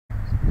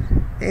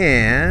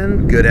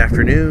And good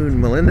afternoon,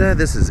 Melinda.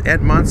 This is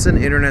Ed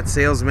Monson, Internet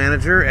Sales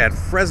Manager at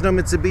Fresno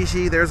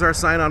Mitsubishi. There's our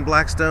sign on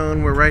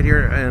Blackstone. We're right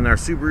here in our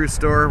Subaru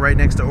store, right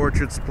next to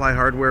Orchard Supply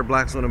Hardware,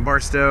 Blackstone and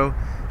Barstow.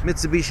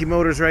 Mitsubishi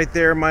Motors right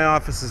there. My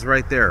office is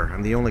right there.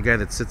 I'm the only guy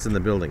that sits in the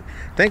building.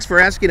 Thanks for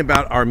asking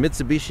about our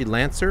Mitsubishi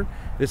Lancer.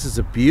 This is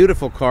a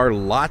beautiful car,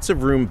 lots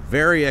of room,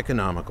 very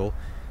economical.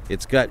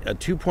 It's got a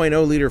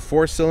 2.0 liter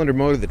 4-cylinder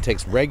motor that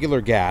takes regular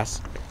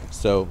gas.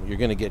 So you're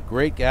going to get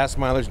great gas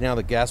mileage now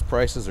that gas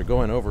prices are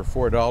going over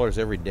 $4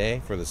 every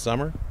day for the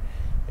summer.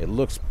 It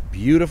looks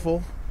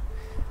beautiful.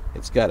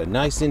 It's got a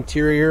nice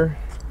interior,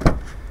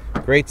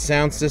 great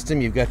sound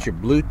system. You've got your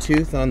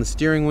Bluetooth on the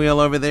steering wheel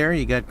over there.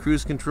 You got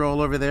cruise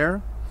control over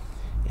there.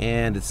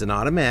 And it's an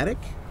automatic.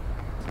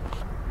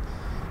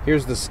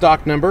 Here's the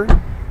stock number.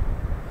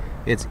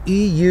 It's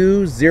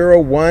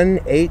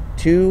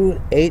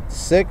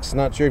EU018286.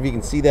 Not sure if you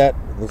can see that.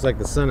 It looks like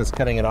the sun is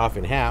cutting it off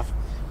in half.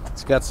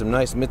 It's got some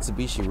nice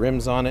Mitsubishi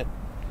rims on it.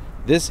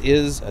 This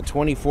is a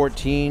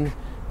 2014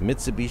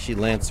 Mitsubishi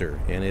Lancer,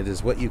 and it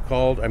is what you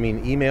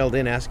emailed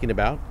in asking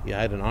about. Yeah,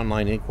 I had an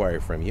online inquiry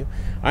from you.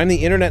 I'm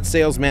the Internet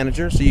Sales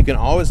Manager, so you can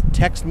always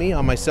text me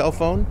on my cell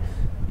phone.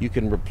 You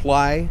can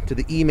reply to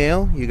the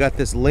email. You got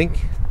this link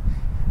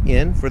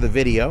in for the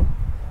video,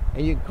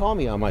 and you can call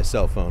me on my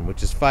cell phone,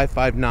 which is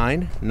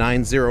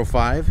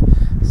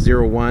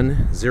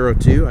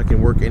 559-905-0102. I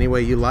can work any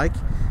way you like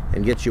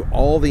and get you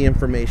all the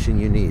information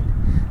you need.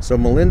 So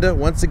Melinda,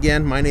 once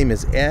again, my name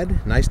is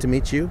Ed. Nice to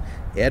meet you.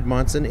 Ed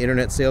Monson,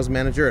 Internet Sales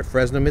Manager at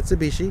Fresno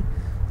Mitsubishi,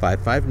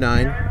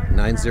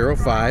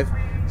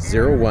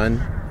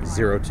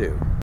 559-905-0102.